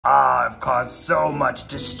I've caused so much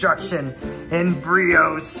destruction in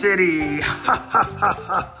BRIO City.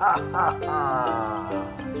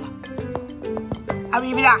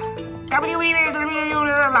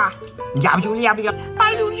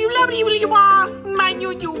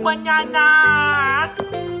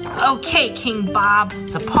 Okay, King Bob,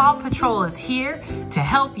 the Paw Patrol is here to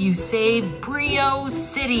help you save BRIO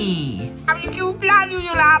City.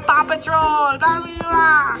 Paw Patrol!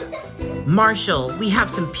 Marshall, we have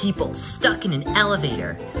some people stuck in an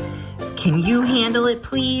elevator. Can you handle it,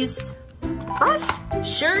 please?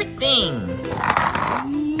 Sure thing.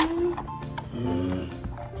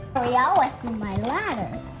 Hurry up with my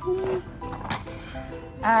ladder.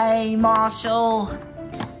 Hey, Marshall.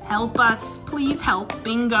 Help us. Please help.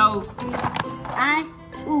 Bingo.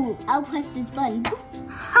 I'll push this button.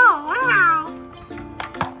 Oh, wow.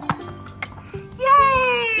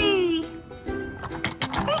 Yay!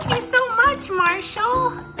 Thank you so much,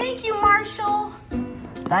 Marshall. Thank you, Marshall.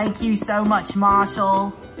 Thank you so much,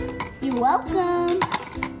 Marshall. You're welcome.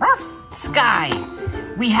 Skye,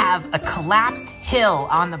 we have a collapsed hill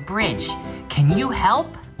on the bridge. Can you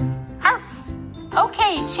help?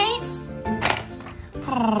 Okay, Chase.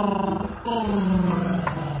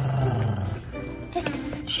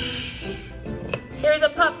 Here's a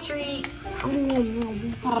pup treat.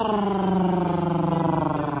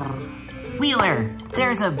 Wheeler,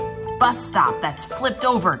 there's a bus stop that's flipped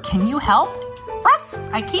over. Can you help?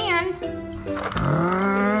 I can.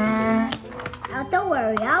 Oh, don't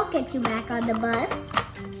worry, I'll get you back on the bus.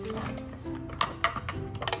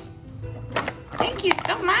 Thank you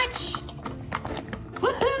so much.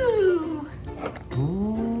 Woohoo!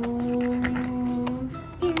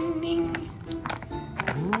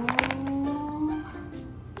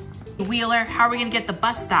 Wheeler, how are we gonna get the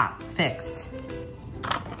bus stop fixed?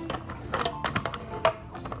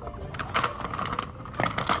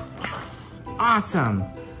 Awesome.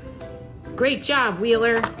 Great job,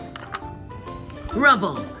 Wheeler.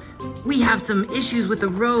 Rubble, we have some issues with the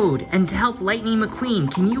road, and to help Lightning McQueen,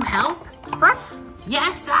 can you help?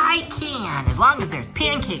 Yes, I can, as long as there's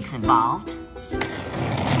pancakes involved.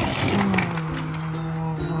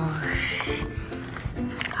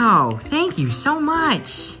 Oh, thank you so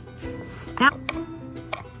much. Now,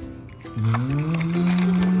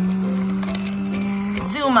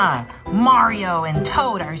 Zuma, Mario, and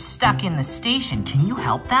Toad are stuck in the station. Can you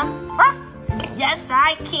help them? Yes,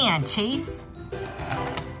 I can, Chase.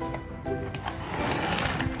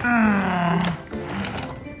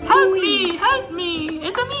 Help me, help me.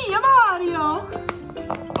 It's me, Mario.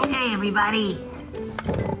 Okay, everybody.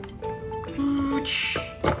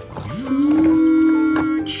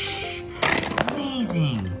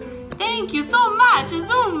 Amazing. Thank you so much,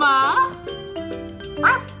 Zuma.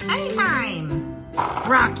 Anytime.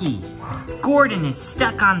 Rocky, Gordon is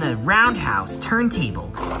stuck on the roundhouse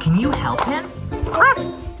turntable. Can you help him?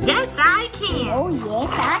 Yes, I can. Oh,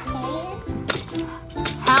 yes, I can.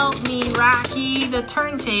 Help me, Rocky. The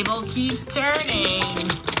turntable keeps turning.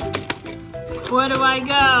 Where do I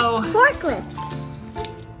go? Forklift.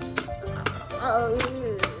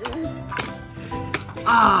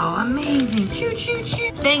 Oh, amazing. Choo, choo,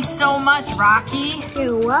 choo. Thanks so much, Rocky.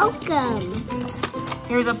 You're welcome.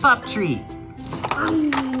 Here's a pup treat.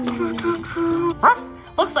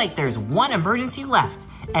 Looks like there's one emergency left,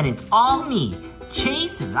 and it's all me.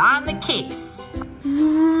 Chase is on the case.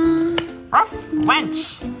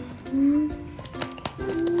 Wench.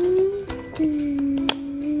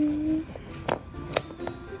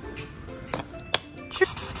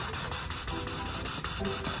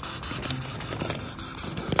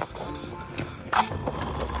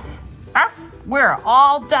 We're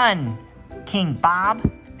all done, King Bob.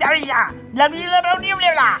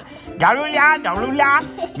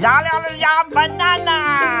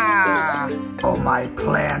 Banana! Oh, my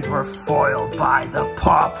plans were foiled by the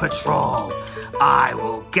Paw Patrol. I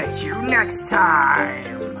will get you next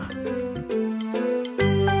time.